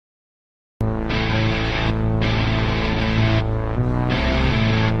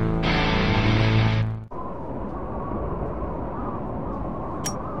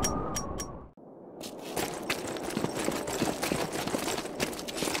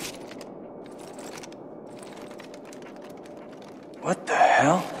What the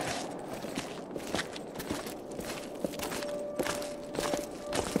hell?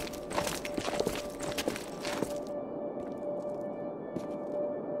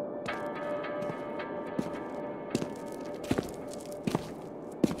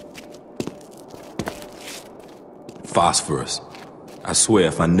 Phosphorus. I swear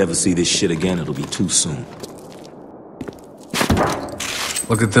if I never see this shit again, it'll be too soon.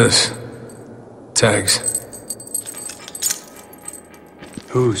 Look at this. Tags.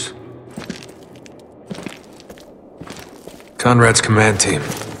 Whose? Conrad's command team.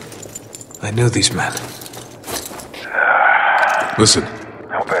 I knew these men. Listen.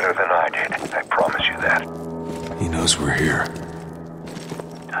 No better than I did. I promise you that. He knows we're here.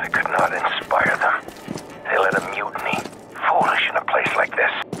 I could not inspire them. They led a mutiny. Foolish in a place like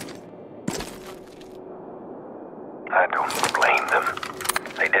this. I don't blame them.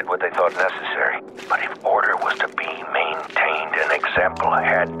 They did what they thought necessary. But if order was to be maintained, an example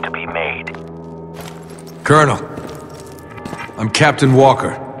had to be made. Colonel. I'm Captain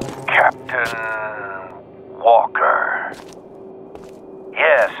Walker. Captain Walker.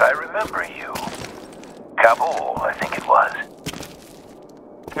 Yes, I remember you. Kabul, I think it was.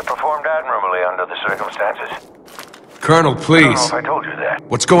 You performed admirably under the circumstances. Colonel, please. I don't know if I told you that.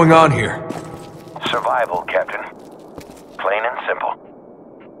 What's going on here? Survival, Captain. Plain and simple.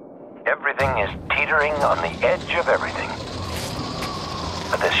 Everything is teetering on the edge of everything.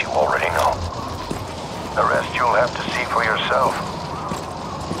 But this you already know. The rest you'll have to see for yourself.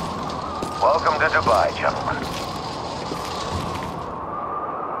 Welcome to Dubai, gentlemen.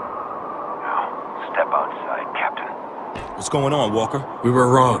 Now, step outside, Captain. What's going on, Walker? We were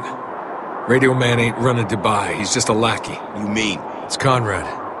wrong. Radio Man ain't running Dubai. He's just a lackey. You mean? It's Conrad.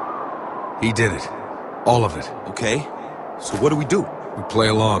 He did it. All of it. Okay. So what do? We play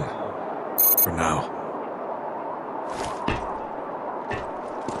along. For now.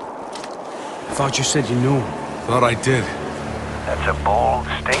 I thought you said you knew him. Thought I did. That's a bold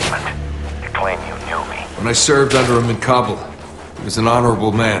statement to claim you knew me. When I served under him in Kabul, he was an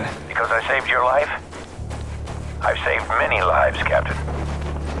honorable man. Because I saved your life? I've saved many lives, Captain.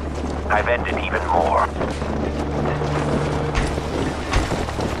 I've ended even more.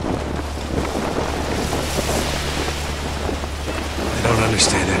 I don't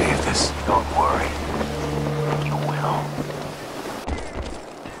understand any of this. Don't worry. You will.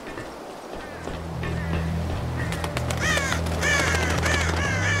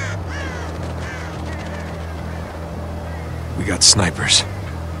 We got snipers.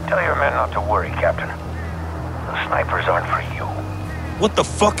 Tell your men not to worry, Captain. The snipers aren't for you. What the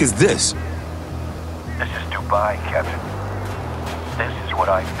fuck is this? This is Dubai, Captain. This is what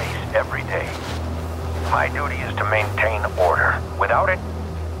I face every day. My duty is to maintain order. Without it,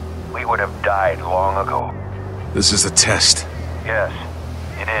 we would have died long ago. This is a test. Yes,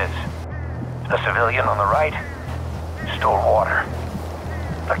 it is. The civilian on the right stole water.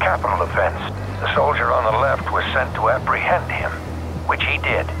 The capital offense. The soldier on the left was sent to apprehend him, which he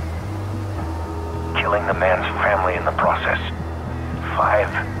did. Killing the man's family in the process.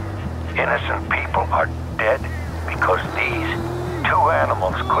 5 innocent people are dead because these 2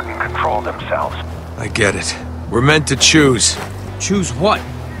 animals couldn't control themselves. I get it. We're meant to choose. Choose what?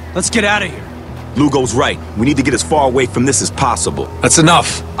 Let's get out of here. Lugo's right. We need to get as far away from this as possible. That's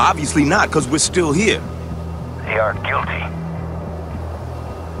enough. Obviously not, because we're still here. They are guilty.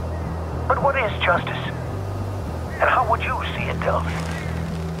 But what is justice? And how would you see it, Delvin?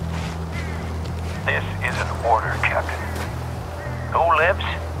 This is an order, Captain. Who lives?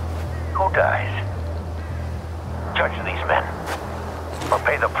 Who dies? Judge these men, or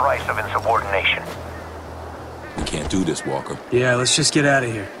pay the price of insubordination. We can't do this, Walker. Yeah, let's just get out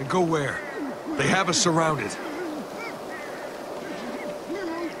of here. And go where? They have us surrounded. The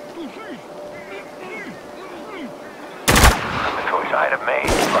choice I'd have made,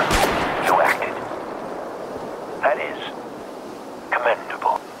 but you acted. That is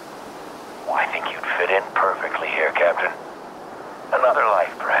commendable. Well, I think you'd fit in perfectly here, Captain. Another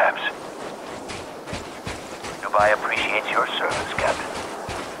life, perhaps. Dubai appreciates your service, Captain.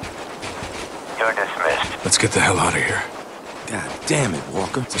 You're dismissed. Let's get the hell out of here. God damn it,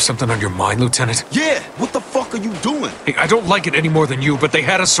 Walker. Is there something on your mind, Lieutenant? Yeah! What the fuck are you doing? Hey, I don't like it any more than you, but they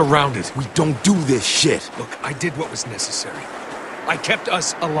had us surrounded. We don't do this shit. Look, I did what was necessary. I kept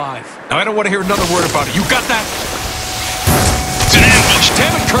us alive. Now, I don't want to hear another word about it. You got that? It's an ambush!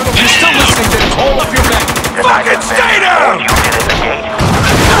 Damn it, Colonel! You're still listening, then hold up your men! Fucking stay down! You did in the gate.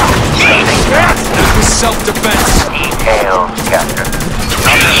 That was self-defense. Details, Captain.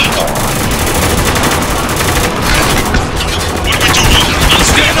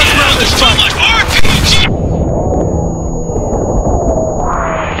 Stand up around this time! RPG!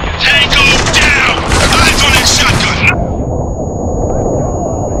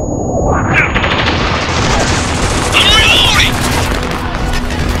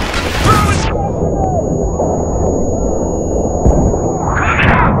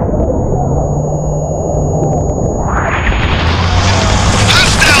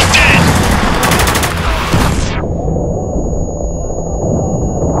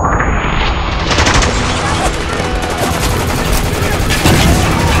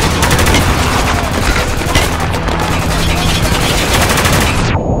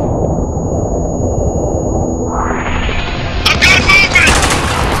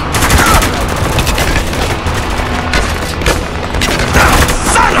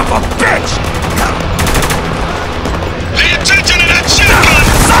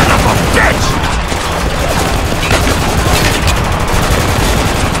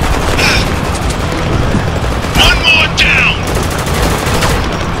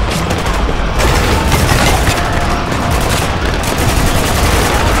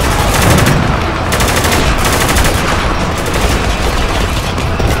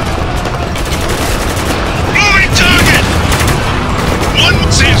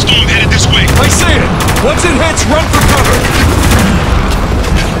 Once it hits, run for cover!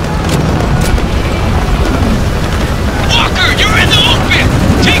 Walker, you're in the open!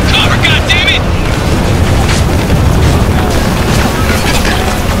 Take cover, goddammit!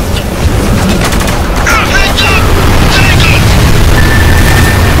 Heads up! Tango!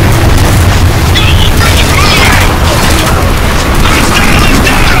 Go, we'll bring it away! Hostile is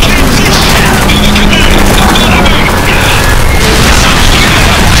down!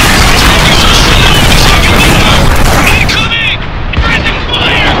 Incoming! Friendly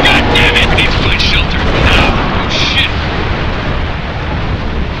fire! Goddammit! We need to find shelter. Now! Oh shit!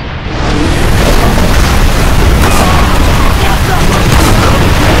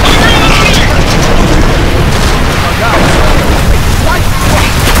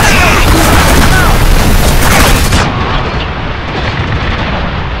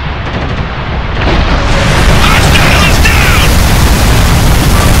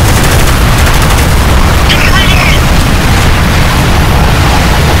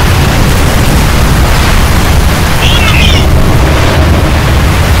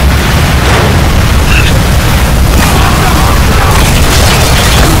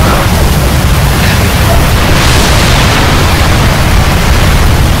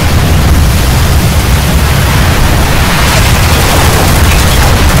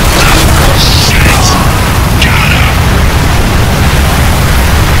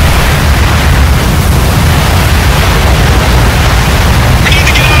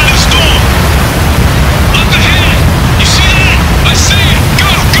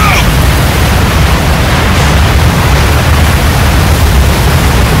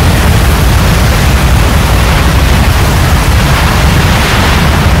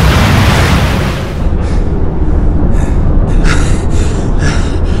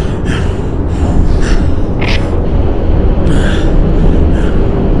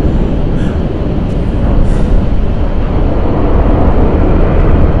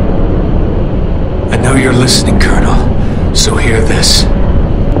 You're listening, Colonel, so hear this.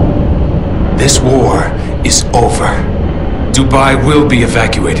 This war is over. Dubai will be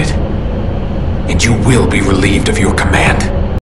evacuated, and you will be relieved of your command.